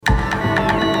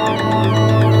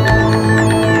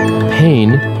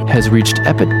has reached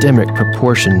epidemic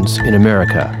proportions in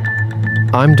America.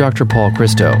 I'm Dr. Paul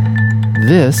Christo.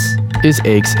 This is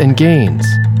Aches and Gains.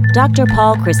 Dr.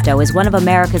 Paul Christo is one of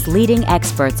America's leading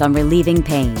experts on relieving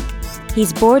pain.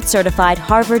 He's board-certified,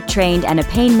 Harvard-trained, and a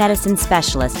pain medicine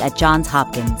specialist at Johns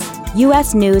Hopkins.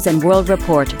 U.S. News & World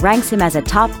Report ranks him as a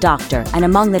top doctor and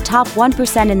among the top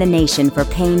 1% in the nation for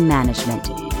pain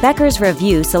management. Becker's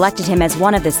Review selected him as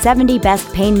one of the 70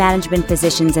 best pain management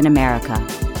physicians in America.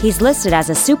 He's listed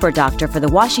as a super doctor for the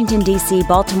Washington, D.C.,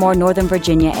 Baltimore, Northern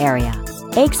Virginia area.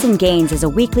 Aches and Gains is a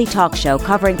weekly talk show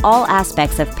covering all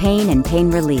aspects of pain and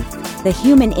pain relief. The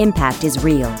human impact is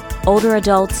real. Older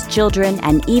adults, children,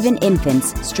 and even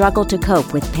infants struggle to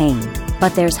cope with pain.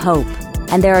 But there's hope,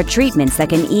 and there are treatments that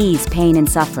can ease pain and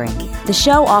suffering. The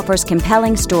show offers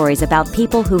compelling stories about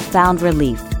people who've found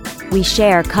relief. We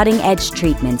share cutting-edge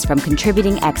treatments from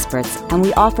contributing experts, and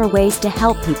we offer ways to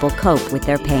help people cope with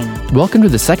their pain. Welcome to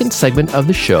the second segment of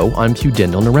the show on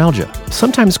pudendal neuralgia.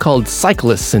 Sometimes called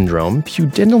Cyclist syndrome,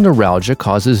 pudendal neuralgia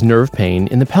causes nerve pain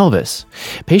in the pelvis.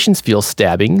 Patients feel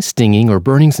stabbing, stinging, or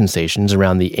burning sensations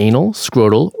around the anal,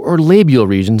 scrotal, or labial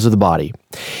regions of the body.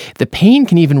 The pain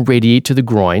can even radiate to the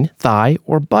groin, thigh,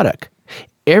 or buttock.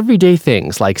 Everyday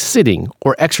things like sitting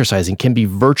or exercising can be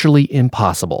virtually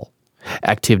impossible.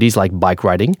 Activities like bike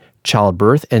riding,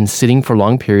 childbirth, and sitting for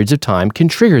long periods of time can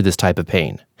trigger this type of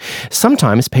pain.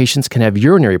 Sometimes patients can have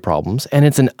urinary problems, and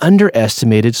it's an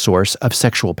underestimated source of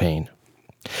sexual pain.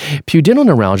 Pudendal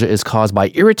neuralgia is caused by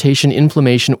irritation,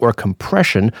 inflammation, or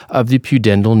compression of the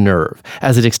pudendal nerve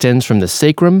as it extends from the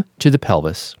sacrum to the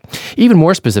pelvis. Even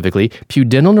more specifically,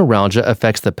 pudendal neuralgia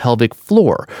affects the pelvic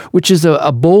floor, which is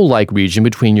a bowl-like region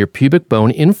between your pubic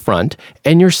bone in front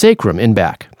and your sacrum in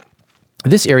back.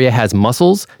 This area has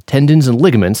muscles, tendons, and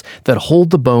ligaments that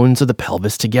hold the bones of the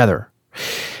pelvis together.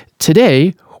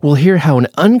 Today, we'll hear how an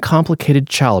uncomplicated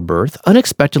childbirth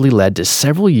unexpectedly led to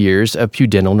several years of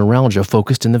pudendal neuralgia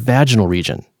focused in the vaginal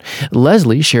region.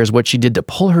 Leslie shares what she did to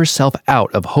pull herself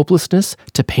out of hopelessness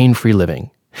to pain-free living.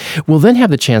 We'll then have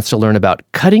the chance to learn about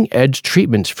cutting-edge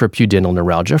treatments for pudendal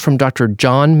neuralgia from Dr.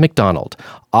 John McDonald,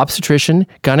 obstetrician,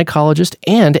 gynecologist,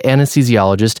 and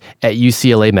anesthesiologist at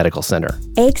UCLA Medical Center.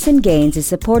 Aches and Gains is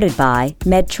supported by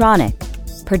Medtronic,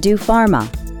 Purdue Pharma,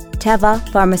 Teva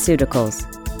Pharmaceuticals,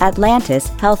 Atlantis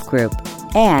Health Group,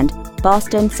 and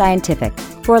Boston Scientific.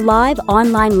 For live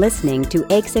online listening to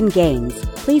Aches and Gains,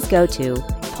 please go to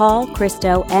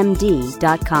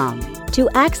paulchristomd.com. To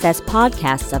access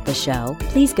podcasts of the show,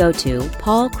 please go to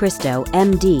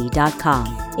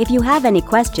paulchristomd.com. If you have any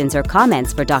questions or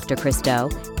comments for Dr. Christo,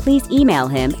 please email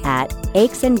him at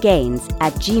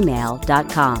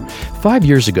achesandgains@gmail.com. 5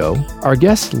 years ago, our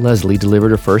guest Leslie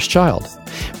delivered her first child.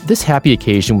 This happy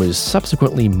occasion was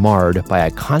subsequently marred by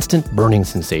a constant burning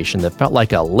sensation that felt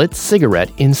like a lit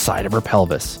cigarette inside of her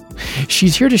pelvis.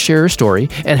 She's here to share her story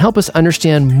and help us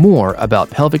understand more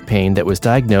about pelvic pain that was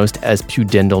diagnosed as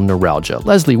pudendal neuralgia.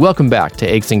 Leslie, welcome back to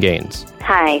Aches and Gains.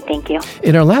 Hi, thank you.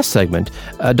 In our last segment,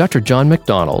 Dr. John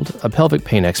McDonald, a pelvic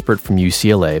pain expert from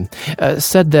UCLA,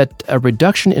 said that a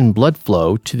reduction in blood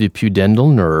flow to the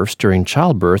pudendal nerves during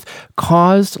childbirth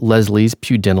caused Leslie's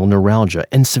pudendal neuralgia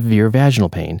and severe vaginal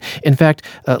pain. In fact,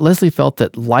 Leslie felt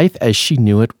that life as she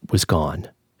knew it was gone.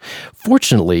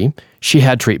 Fortunately, she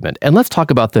had treatment, and let's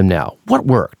talk about them now. What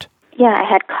worked? Yeah, I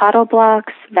had caudal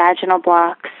blocks, vaginal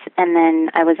blocks, and then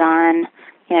I was on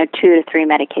 2 to 3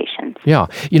 medications. Yeah.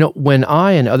 When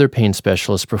I and other pain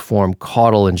specialists perform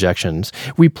caudal injections,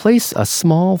 we place a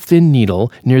small, thin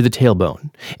needle near the tailbone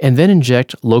and then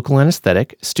inject local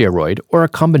anesthetic, steroid, or a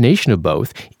combination of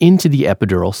both into the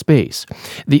epidural space.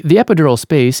 The epidural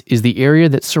space is the area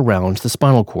that surrounds the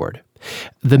spinal cord.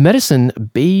 The medicine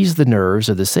bathes the nerves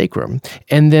of the sacrum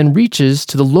and then reaches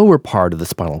to the lower part of the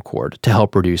spinal cord to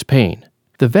help reduce pain.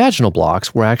 The vaginal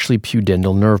blocks were actually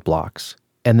pudendal nerve blocks.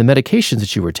 And the medications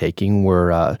that you were taking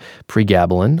were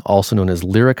pregabalin, also known as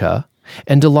Lyrica,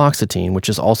 and duloxetine, which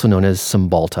is also known as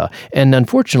Cymbalta. And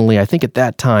unfortunately, I think at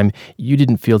that time, you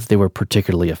didn't feel that they were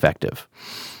particularly effective.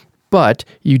 But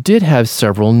you did have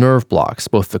several nerve blocks,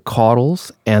 both the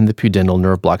caudals and the pudendal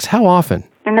nerve blocks. How often?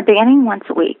 In the beginning, once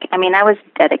a week. I was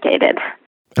dedicated.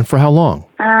 And for how long?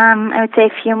 I would say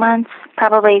a few months,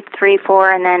 probably 3,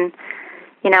 4, and then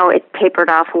it tapered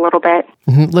off a little bit.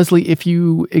 Mm-hmm. Leslie, if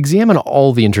you examine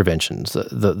all the interventions,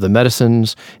 the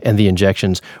medicines and the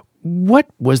injections, what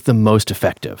was the most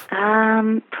effective?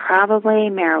 Probably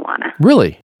marijuana.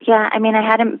 Really? Yeah, I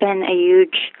hadn't been a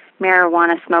huge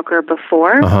marijuana smoker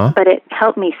before, but it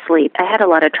helped me sleep. I had a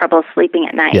lot of trouble sleeping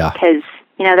at night because,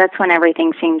 that's when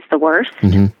everything seems the worst.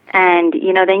 Mm-hmm. And,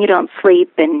 then you don't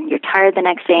sleep and you're tired the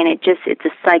next day, and it's a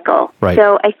cycle. Right.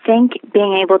 So I think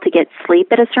being able to get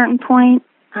sleep at a certain point,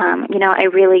 I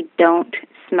really don't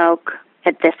smoke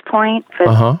at this point for,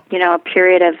 a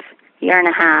period of a year and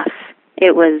a half.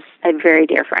 It was a very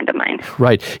dear friend of mine.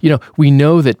 Right. We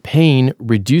know that pain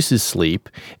reduces sleep,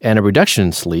 and a reduction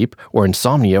in sleep or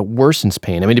insomnia worsens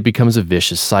pain. I mean, it becomes a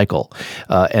vicious cycle.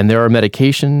 And there are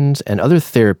medications and other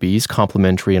therapies,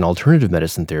 complementary and alternative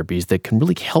medicine therapies, that can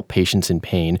really help patients in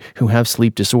pain who have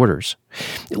sleep disorders.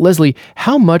 Leslie,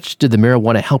 how much did the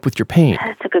marijuana help with your pain?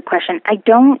 That's a good question. I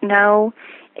don't know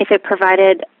if it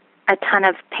provided a ton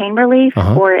of pain relief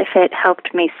or if it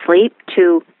helped me sleep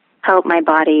to help my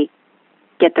body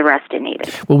get the rest it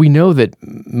needed. Well, we know that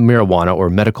marijuana or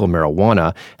medical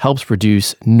marijuana helps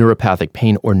reduce neuropathic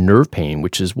pain or nerve pain,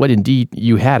 which is what indeed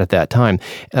you had at that time.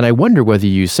 And I wonder whether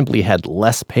you simply had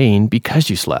less pain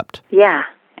because you slept. Yeah,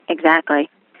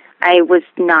 exactly. I was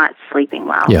not sleeping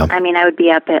well. Yeah. I mean, I would be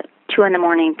up at 2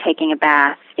 a.m. taking a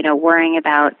bath, worrying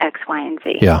about X, Y, and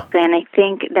Z. Yeah. And I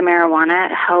think the marijuana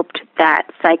helped that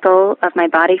cycle of my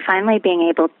body finally being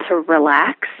able to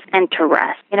relax and to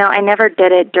rest. I never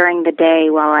did it during the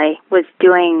day while I was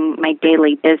doing my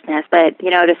daily business, but,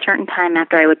 at a certain time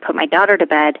after I would put my daughter to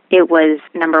bed, it was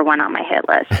number one on my hit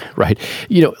list. Right.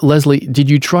 Leslie, did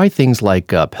you try things like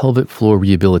pelvic floor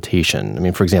rehabilitation? I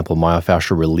mean, for example,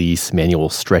 myofascial release, manual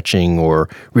stretching, or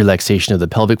relaxation of the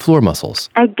pelvic floor muscles?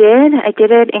 I did. I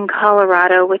did it in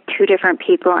Colorado with 2 different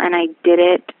people, and I did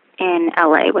it in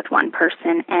LA with one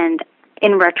person. And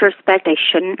in retrospect, I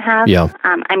shouldn't have. Yeah.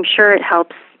 I'm sure it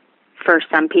helps for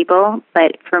some people,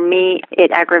 but for me,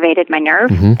 it aggravated my nerve.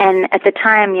 Mm-hmm. And at the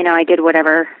time, I did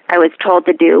whatever I was told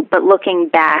to do. But looking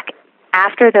back,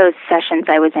 after those sessions,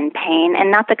 I was in pain,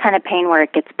 and not the kind of pain where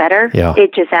it gets better. Yeah.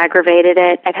 It just aggravated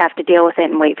it. I'd have to deal with it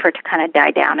and wait for it to kind of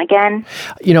die down again.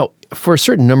 For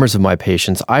certain numbers of my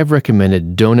patients, I've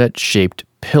recommended donut-shaped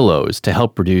pillows to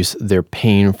help reduce their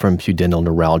pain from pudendal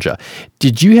neuralgia.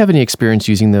 Did you have any experience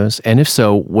using those? And if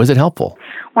so, was it helpful?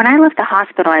 When I left the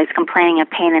hospital, I was complaining of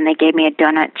pain, and they gave me a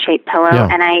donut-shaped pillow,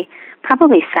 and I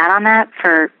probably sat on that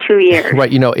for 2 years.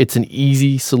 Right. It's an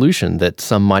easy solution that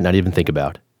some might not even think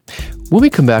about. When we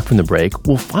come back from the break,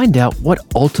 we'll find out what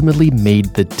ultimately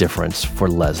made the difference for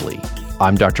Leslie.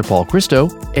 I'm Dr. Paul Christo,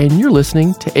 and you're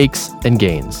listening to Aches and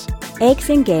Gains. Aches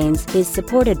and Gains is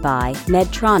supported by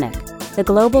Medtronic, the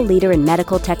global leader in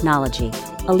medical technology,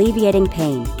 alleviating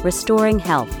pain, restoring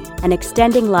health, and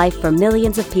extending life for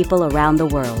millions of people around the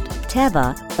world.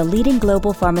 Teva, the leading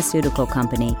global pharmaceutical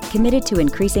company committed to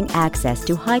increasing access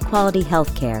to high-quality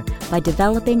health care by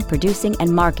developing, producing,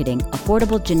 and marketing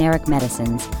affordable generic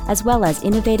medicines, as well as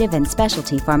innovative and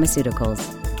specialty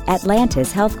pharmaceuticals.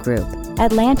 Atlantis Health Group.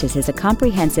 Atlantis is a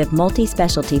comprehensive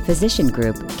multi-specialty physician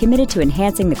group committed to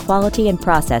enhancing the quality and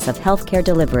process of healthcare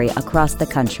delivery across the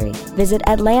country. Visit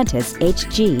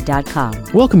AtlantisHG.com.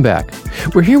 Welcome back.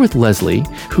 We're here with Leslie,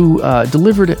 who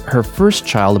delivered her first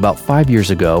child about 5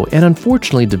 years ago and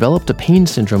unfortunately developed a pain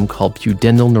syndrome called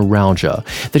pudendal neuralgia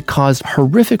that caused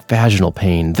horrific vaginal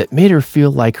pain that made her feel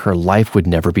like her life would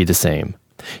never be the same.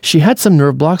 She had some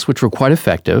nerve blocks which were quite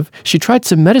effective. She tried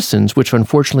some medicines which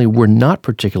unfortunately were not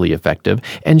particularly effective,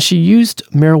 and she used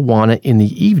marijuana in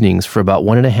the evenings for about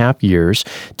 1.5 years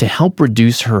to help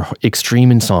reduce her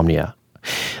extreme insomnia.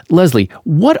 Leslie,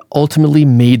 what ultimately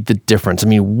made the difference? I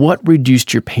mean, what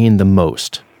reduced your pain the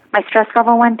most? My stress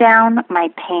level went down, my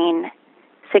pain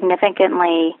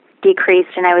significantly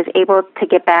decreased, and I was able to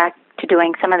get back to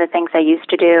doing some of the things I used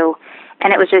to do.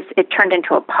 And it turned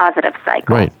into a positive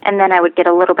cycle. Right. And then I would get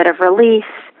a little bit of relief.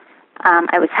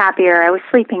 I was happier. I was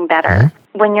sleeping better.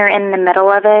 Mm-hmm. When you're in the middle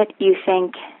of it, you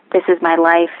think, this is my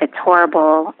life. It's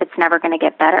horrible. It's never going to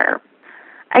get better.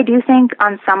 I do think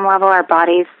on some level our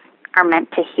bodies are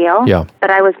meant to heal. Yeah.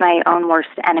 But I was my own worst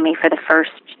enemy for the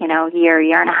first,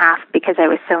 year and a half because I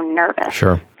was so nervous.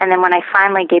 Sure. And then when I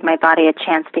finally gave my body a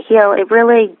chance to heal, it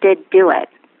really did do it.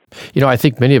 I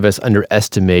think many of us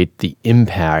underestimate the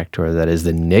impact, or that is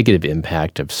the negative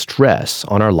impact of stress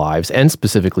on our lives and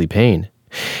specifically pain.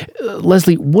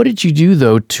 Leslie, what did you do,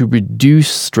 though, to reduce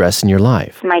stress in your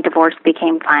life? My divorce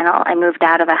became final. I moved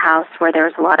out of a house where there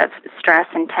was a lot of stress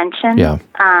and tension. Yeah.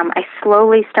 I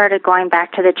slowly started going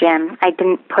back to the gym. I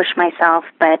didn't push myself,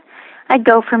 but I'd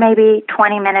go for maybe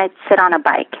 20 minutes, sit on a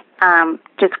bike,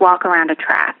 just walk around a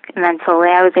track. And then slowly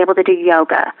I was able to do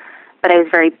yoga. But I was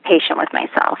very patient with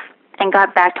myself and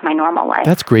got back to my normal life.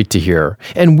 That's great to hear.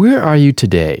 And where are you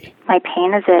today? My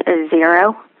pain is at a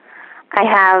 0. I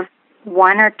have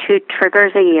 1 or 2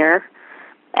 triggers a year,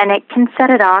 and it can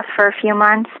set it off for a few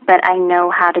months, but I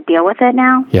know how to deal with it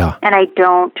now. Yeah. And I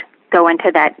don't go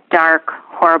into that dark,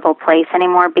 horrible place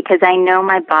anymore because I know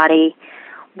my body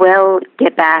will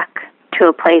get back to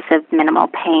a place of minimal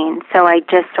pain. So I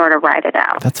just sort of ride it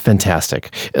out. That's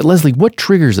fantastic. Leslie, what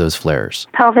triggers those flares?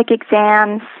 Pelvic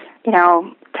exams,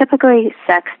 typically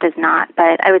sex does not,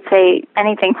 but I would say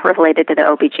anything related to the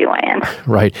OBGYN.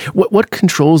 Right. What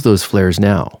controls those flares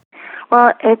now?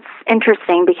 Well, it's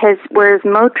interesting because whereas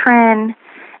Motrin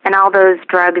and all those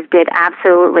drugs did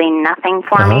absolutely nothing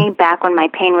for me back when my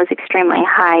pain was extremely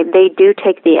high, they do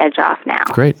take the edge off now.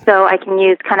 Great. So I can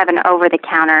use kind of an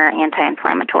over-the-counter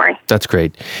anti-inflammatory. That's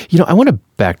great. I want to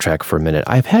backtrack for a minute.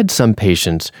 I've had some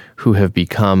patients who have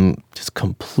become just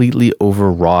completely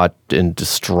overwrought and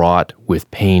distraught with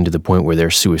pain to the point where they're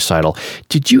suicidal.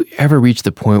 Did you ever reach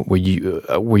the point where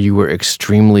you were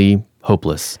extremely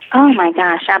hopeless? Oh my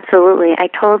gosh, absolutely. I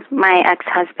told my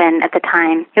ex-husband at the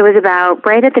time, it was about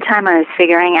right at the time I was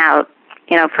figuring out,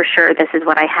 for sure this is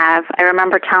what I have. I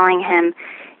remember telling him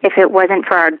if it wasn't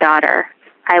for our daughter,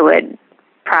 I would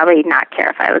probably not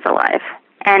care if I was alive.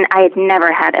 And I had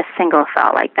never had a single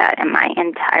thought like that in my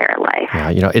entire life.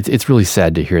 Yeah, it's really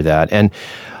sad to hear that. And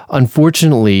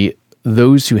unfortunately,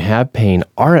 those who have pain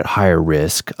are at higher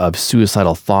risk of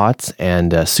suicidal thoughts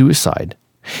and suicide.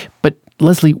 But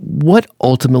Leslie, what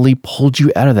ultimately pulled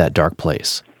you out of that dark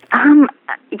place?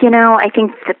 I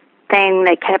think the thing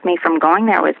that kept me from going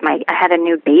there was I had a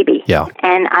new baby. Yeah.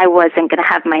 And I wasn't going to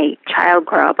have my child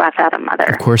grow up without a mother.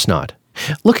 Of course not.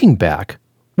 Looking back,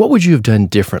 what would you have done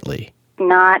differently?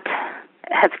 Not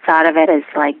have thought of it as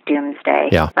like doomsday.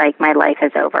 Yeah. Like my life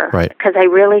is over. Right. Because I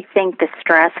really think the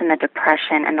stress and the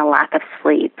depression and the lack of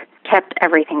sleep kept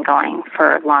everything going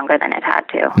for longer than it had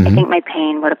to. Mm-hmm. I think my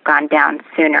pain would have gone down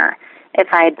sooner if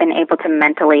I had been able to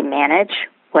mentally manage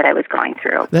what I was going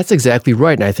through. That's exactly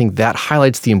right, and I think that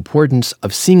highlights the importance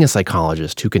of seeing a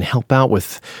psychologist who can help out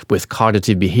with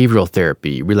cognitive behavioral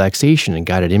therapy, relaxation, and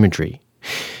guided imagery.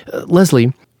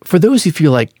 Leslie, for those who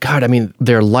feel like, God,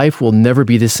 their life will never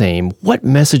be the same, what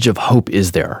message of hope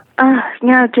is there?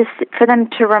 Just for them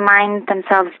to remind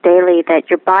themselves daily that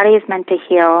your body is meant to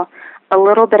heal. A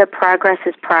little bit of progress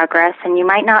is progress, and you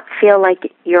might not feel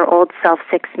like your old self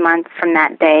 6 months from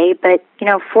that day, but,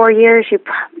 4 years,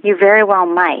 you very well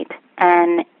might,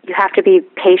 and you have to be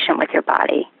patient with your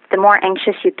body. The more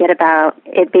anxious you get about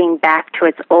it being back to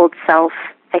its old self,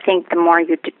 I think the more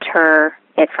you deter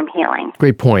it from healing.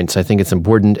 Great points. I think it's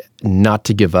important not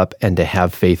to give up and to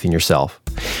have faith in yourself.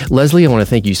 Leslie, I want to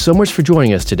thank you so much for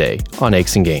joining us today on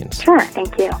Aches and Gains. Sure,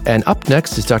 thank you. And up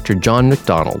next is Dr. John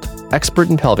McDonald, expert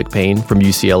in pelvic pain from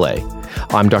UCLA.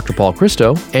 I'm Dr. Paul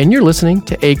Christo, and you're listening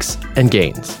to Aches and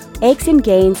Gains. Aches and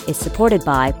Gains is supported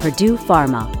by Purdue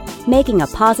Pharma, making a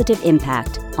positive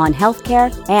impact on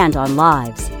healthcare and on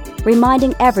lives,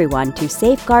 reminding everyone to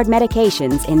safeguard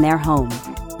medications in their home.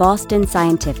 Boston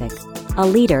Scientific, a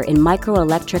leader in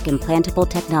microelectric implantable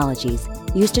technologies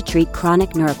used to treat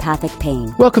chronic neuropathic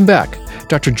pain. Welcome back.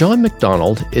 Dr. John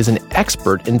McDonald is an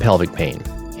expert in pelvic pain.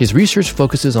 His research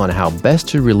focuses on how best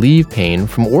to relieve pain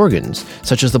from organs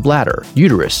such as the bladder,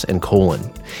 uterus, and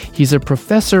colon. He's a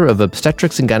professor of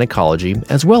obstetrics and gynecology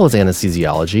as well as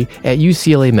anesthesiology at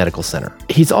UCLA Medical Center.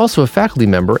 He's also a faculty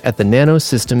member at the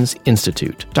Nanosystems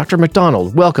Institute. Dr.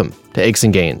 McDonald, welcome to Aches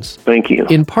and Gains. Thank you.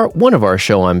 In part one of our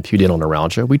show on pudendal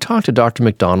neuralgia, we talked to Dr.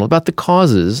 McDonald about the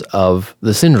causes of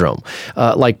the syndrome,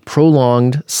 like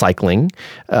prolonged cycling,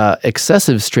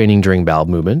 excessive straining during bowel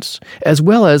movements, as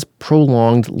well as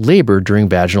prolonged labor during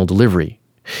vaginal delivery.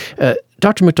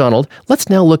 Dr. McDonald, let's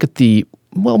now look at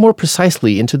more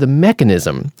precisely into the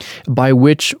mechanism by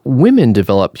which women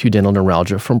develop pudendal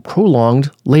neuralgia from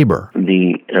prolonged labor.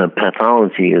 The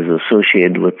pathology is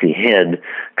associated with the head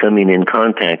coming in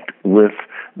contact with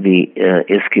the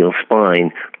ischial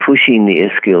spine, pushing the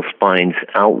ischial spines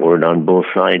outward on both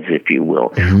sides, if you will.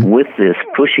 Mm-hmm. With this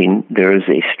pushing, there is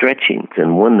a stretching,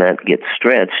 and when that gets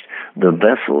stretched, the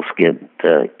vessels get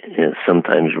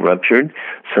sometimes ruptured,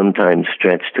 sometimes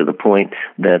stretched to the point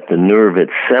that the nerve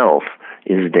itself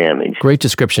is damaged. Great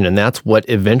description, and that's what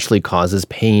eventually causes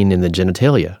pain in the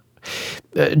genitalia.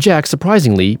 Jack,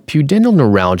 surprisingly, pudendal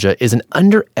neuralgia is an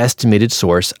underestimated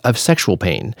source of sexual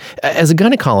pain. As a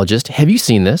gynecologist, have you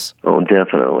seen this? Oh,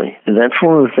 definitely. That's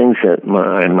one of the things that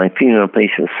my female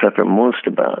patients suffer most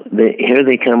about. Here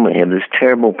they come, they have this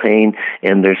terrible pain,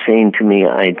 and they're saying to me,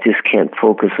 I just can't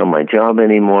focus on my job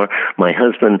anymore. My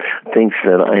husband thinks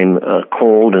that I'm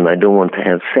cold and I don't want to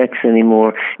have sex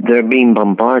anymore. They're being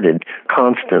bombarded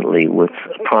constantly with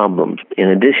problems. In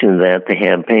addition to that, they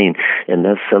have pain, and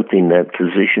that's something that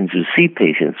physicians who see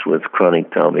patients with chronic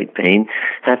pelvic pain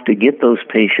have to get those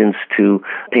patients to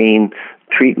pain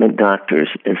treatment doctors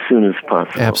as soon as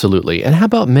possible. Absolutely. And how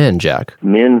about men, Jack?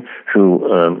 Men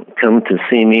who come to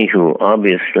see me who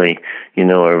obviously,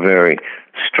 are very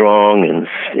strong and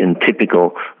in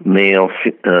typical male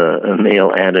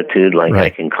attitude, like right. I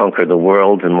can conquer the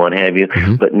world and what have you.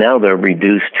 Mm-hmm. But now they're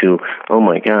reduced to, oh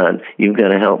my God, you've got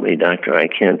to help me, doctor. I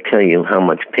can't tell you how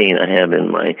much pain I have in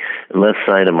my left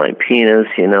side of my penis,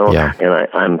 Yeah. and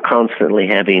I'm constantly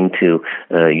having to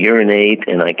urinate,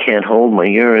 and I can't hold my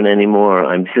urine anymore.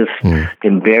 I'm just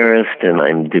embarrassed, and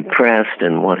I'm depressed,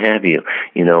 and what have you.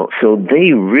 So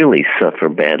they really suffer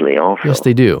badly also. Yes,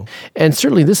 they do. And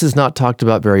certainly this is not talked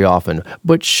about very often,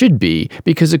 but should be,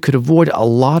 because it could avoid a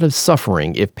lot of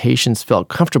suffering if patients felt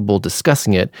comfortable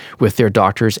discussing it with their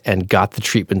doctors and got the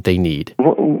treatment they need.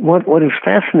 What is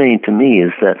fascinating to me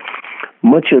is that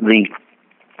much of the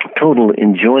total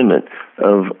enjoyment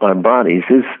of our bodies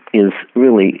is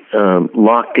really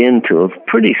locked into a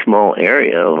pretty small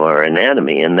area of our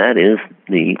anatomy, and that is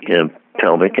the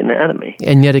pelvic anatomy.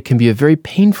 And yet it can be a very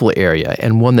painful area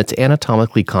and one that's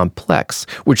anatomically complex,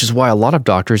 which is why a lot of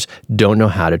doctors don't know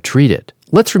how to treat it.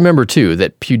 Let's remember, too,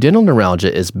 that pudendal neuralgia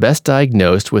is best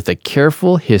diagnosed with a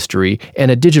careful history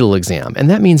and a digital exam, and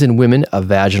that means in women a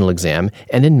vaginal exam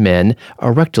and in men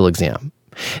a rectal exam.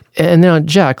 And now,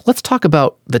 Jack, let's talk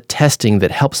about the testing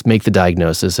that helps make the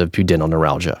diagnosis of pudendal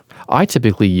neuralgia. I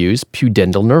typically use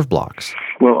pudendal nerve blocks.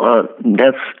 Well,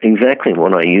 that's exactly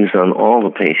what I use on all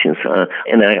the patients.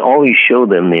 And I always show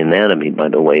them the anatomy, by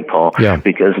the way, Paul,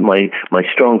 because my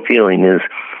strong feeling is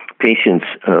patients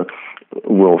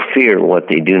will fear what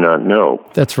they do not know.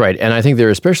 That's right, and I think they're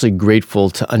especially grateful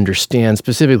to understand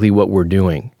specifically what we're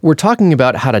doing. We're talking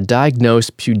about how to diagnose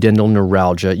pudendal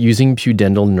neuralgia using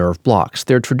pudendal nerve blocks.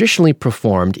 They're traditionally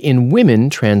performed in women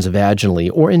transvaginally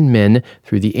or in men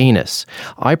through the anus.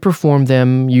 I perform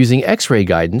them using X-ray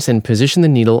guidance and position the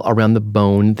needle around the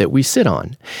bone that we sit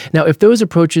on. Now, if those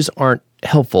approaches aren't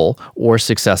helpful or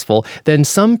successful, then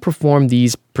some perform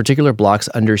these particular blocks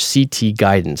under CT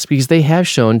guidance because they have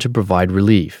shown to provide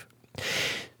relief.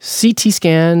 CT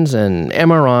scans and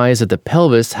MRIs of the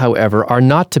pelvis, however, are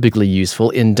not typically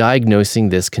useful in diagnosing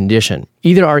this condition.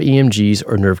 Either are EMGs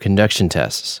or nerve conduction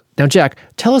tests. Now, Jack,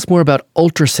 tell us more about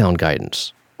ultrasound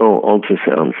guidance. Oh,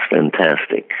 ultrasound's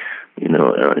fantastic.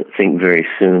 I think very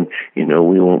soon,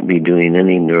 we won't be doing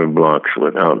any nerve blocks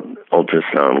without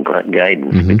ultrasound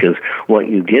guidance because what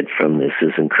you get from this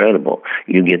is incredible.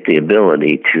 You get the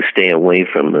ability to stay away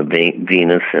from the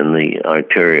venous and the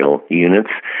arterial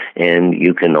units, and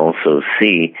you can also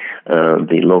see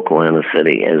the local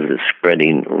anesthetic as it's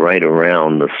spreading right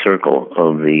around the circle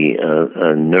of the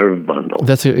nerve bundle.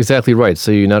 That's exactly right.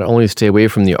 So you not only stay away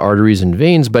from the arteries and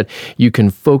veins, but you can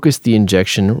focus the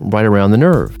injection right around the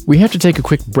nerve. We have to take a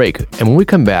quick break, and when we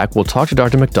come back, we'll talk to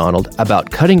Dr. McDonald about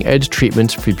cutting-edge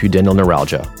treatments for pudendal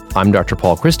neuralgia. I'm Dr.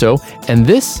 Paul Christo, and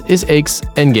this is Aches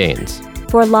and Gains.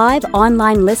 For live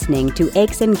online listening to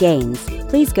Aches and Gains,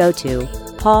 please go to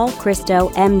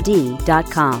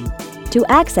paulchristomd.com. To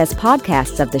access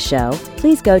podcasts of the show,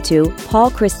 please go to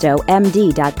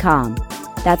paulchristomd.com.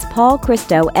 That's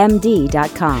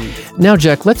paulchristomd.com. Now,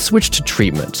 Jack, let's switch to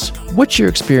treatments. What's your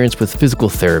experience with physical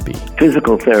therapy?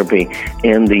 Physical therapy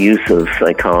and the use of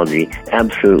psychology,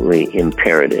 absolutely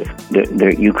imperative.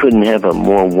 You couldn't have a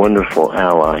more wonderful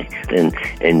ally,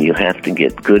 and you have to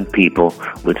get good people,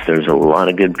 which there's a lot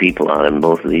of good people out in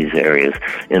both of these areas,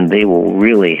 and they will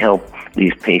really help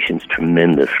these patients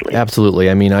tremendously. Absolutely.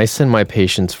 I mean, I send my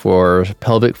patients for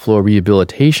pelvic floor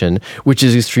rehabilitation, which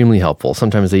is extremely helpful.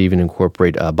 Sometimes they even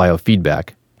incorporate biofeedback.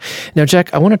 Now,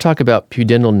 Jack, I want to talk about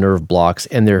pudendal nerve blocks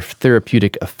and their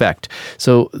therapeutic effect.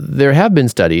 So there have been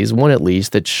studies, one at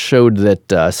least, that showed that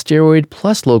steroid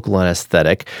plus local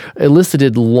anesthetic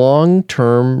elicited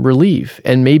long-term relief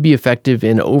and may be effective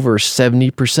in over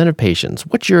 70% of patients.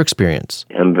 What's your experience?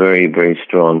 I'm very, very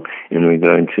strong in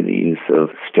regard to the use of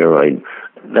steroid.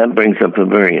 That brings up a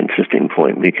very interesting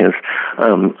point because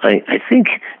I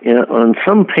think on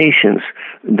some patients,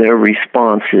 their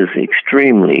response is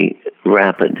extremely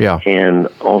rapid and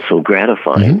also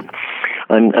gratifying.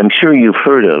 I'm sure you've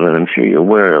heard of, and I'm sure you're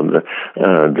aware of the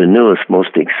newest,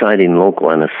 most exciting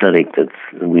local anesthetic that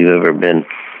we've ever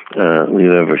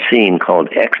seen, called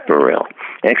Exparel.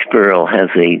 Exparel has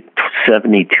a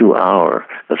 72-hour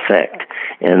effect,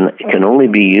 and it can only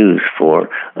be used for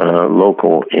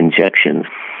local injections.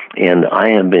 And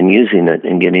I have been using it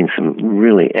and getting some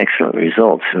really excellent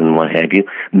results and what have you.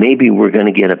 Maybe we're going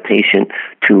to get a patient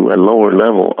to a lower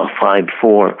level, a 5-4,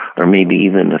 or maybe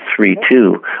even a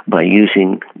 3-2 by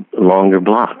using longer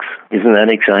blocks. Isn't that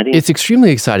exciting? It's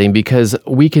extremely exciting because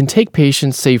we can take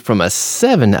patients, say, from a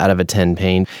 7 out of a 10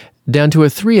 pain down to a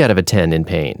 3 out of a 10 in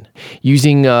pain,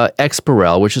 using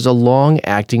Exparel, which is a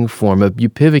long-acting form of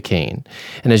bupivacaine.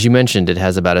 And as you mentioned, it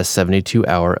has about a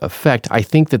 72-hour effect. I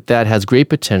think that has great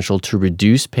potential to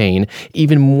reduce pain,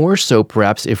 even more so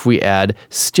perhaps if we add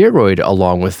steroid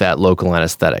along with that local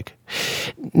anesthetic.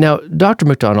 Now, Dr.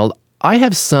 McDonald, I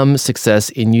have some success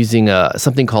in using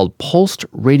something called pulsed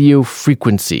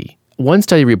radiofrequency. One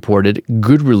study reported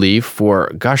good relief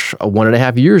for,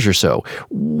 1.5 years or so.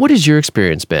 What has your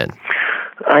experience been?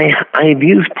 I've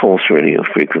used pulse radio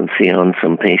frequency on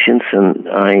some patients, and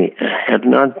I have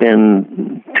not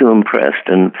been too impressed,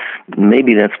 and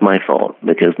maybe that's my fault,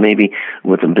 because maybe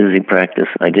with a busy practice,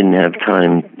 I didn't have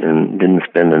time and didn't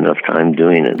spend enough time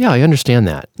doing it. Yeah, I understand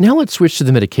that. Now let's switch to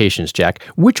the medications, Jack.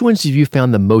 Which ones have you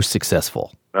found the most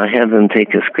successful? I have them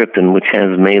take a Scriptin, which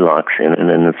has Malox in it, and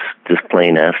then it's just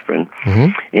plain aspirin.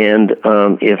 Mm-hmm. And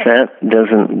if that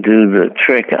doesn't do the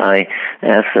trick, I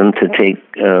ask them to take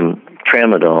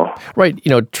Tramadol. Right.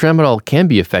 Tramadol can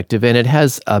be effective, and it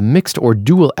has a mixed or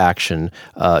dual action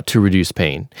to reduce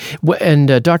pain.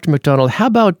 And Dr. McDonald, how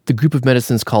about the group of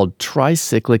medicines called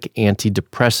tricyclic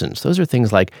antidepressants? Those are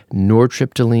things like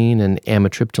nortriptyline and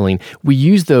amitriptyline. We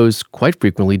use those quite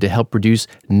frequently to help reduce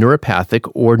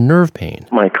neuropathic or nerve pain.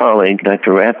 My colleague,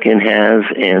 Dr. Rapkin, has,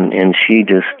 and she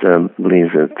just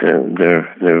believes that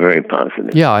they're very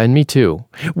positive. Yeah, and me too.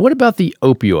 What about the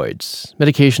opioids?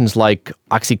 Medications like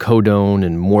oxycodone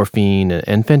and morphine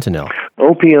and fentanyl.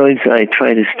 Opioids I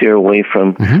try to steer away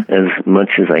from as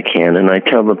much as I can, and I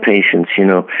tell the patients,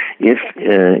 if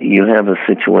you have a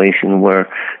situation where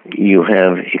you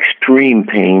have extreme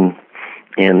pain,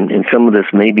 and some of this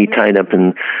may be tied up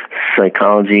in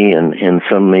psychology and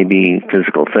some may be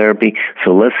physical therapy.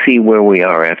 So let's see where we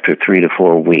are after 3 to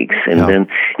 4 weeks. And then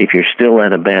if you're still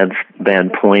at a bad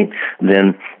point,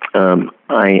 then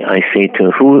I say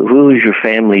to who is your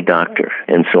family doctor?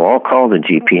 And so I'll call the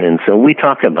GP, and so we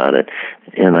talk about it,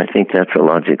 and I think that's a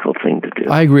logical thing to do.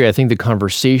 I agree. I think the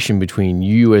conversation between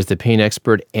you as the pain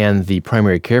expert and the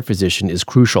primary care physician is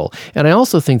crucial. And I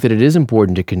also think that it is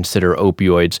important to consider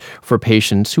opioids for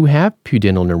patients who have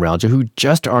pudendal neuralgia who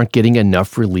just aren't getting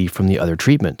enough relief from the other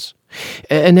treatments.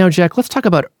 And now, Jack, let's talk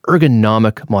about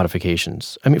ergonomic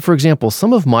modifications. I mean, for example,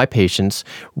 some of my patients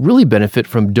really benefit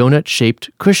from donut-shaped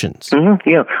cushions. Mm-hmm.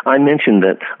 Yeah, I mentioned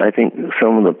that I think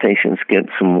some of the patients get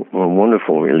some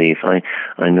wonderful relief. I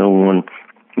know one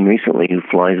recently who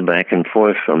flies back and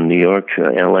forth from New York to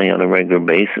LA on a regular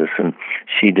basis, and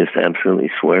she just absolutely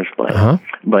swears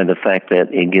by the fact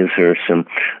that it gives her some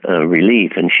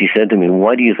relief. And she said to me,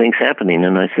 "What do you think's happening?"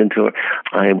 And I said to her,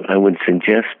 I would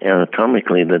suggest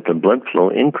anatomically that the blood flow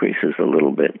increases a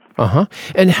little bit.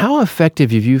 And how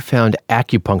effective have you found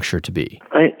acupuncture to be?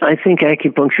 I think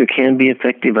acupuncture can be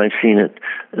effective. I've seen it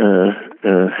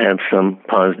have some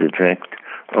positive effect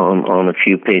on a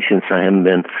few patients. I haven't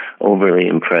been overly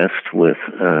impressed with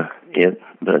it,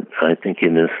 but I think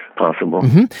it is possible.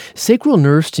 Sacral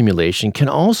nerve stimulation can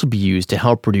also be used to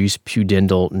help reduce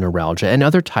pudendal neuralgia and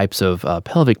other types of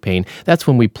pelvic pain. That's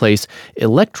when we place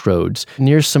electrodes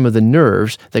near some of the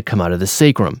nerves that come out of the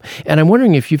sacrum. And I'm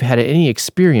wondering if you've had any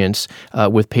experience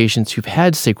with patients who've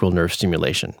had sacral nerve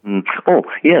stimulation. Oh,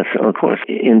 yes, of course.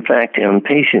 In fact, on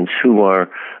patients who are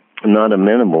not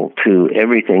amenable to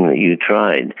everything that you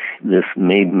tried, this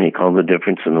may make all the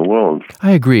difference in the world.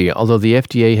 I agree, although the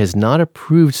FDA has not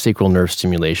approved sacral nerve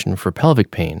stimulation for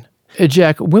pelvic pain.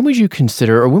 Jack, when would you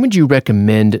consider or when would you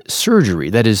recommend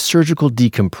surgery, that is surgical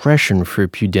decompression for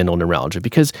pudendal neuralgia?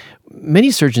 Because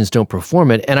many surgeons don't perform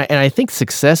it, and I think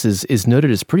success is noted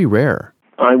as pretty rare.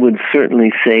 I would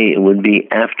certainly say it would be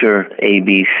after A,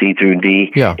 B, C through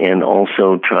D, and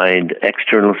also tried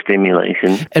external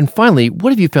stimulation. And finally,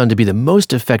 what have you found to be the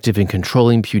most effective in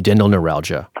controlling pudendal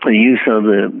neuralgia? The use of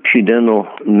the pudendal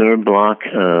nerve block,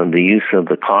 the use of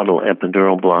the caudal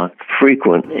epidural block,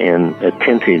 frequent and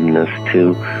attentiveness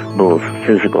to both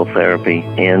physical therapy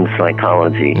and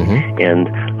psychology. And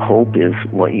hope is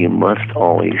what you must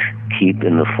always keep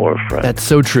in the forefront. That's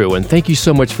so true, and thank you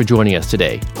so much for joining us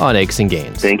today on Aches and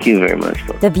Gains. Thank you very much.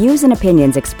 The views and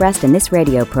opinions expressed in this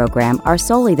radio program are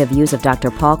solely the views of Dr.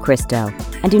 Paul Christo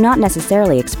and do not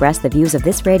necessarily express the views of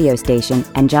this radio station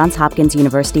and Johns Hopkins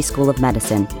University School of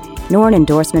Medicine, nor an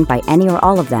endorsement by any or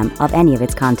all of them of any of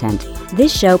its content.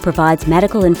 This show provides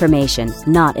medical information,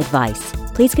 not advice.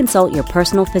 Please consult your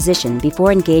personal physician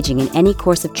before engaging in any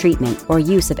course of treatment or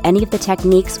use of any of the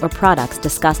techniques or products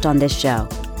discussed on this show.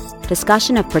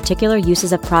 Discussion of particular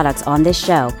uses of products on this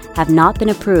show have not been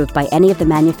approved by any of the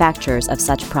manufacturers of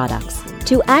such products.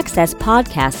 To access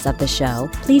podcasts of the show,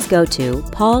 please go to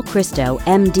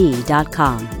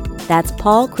paulchristomd.com. That's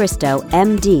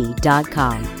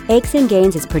paulchristomd.com. Aches and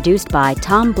Gains is produced by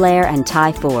Tom Blair and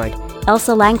Ty Ford.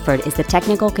 Elsa Langford is the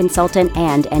technical consultant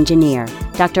and engineer.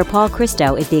 Dr. Paul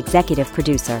Christo is the executive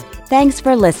producer. Thanks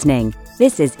for listening.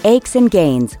 This is Aches and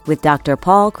Gains with Dr.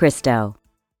 Paul Christo.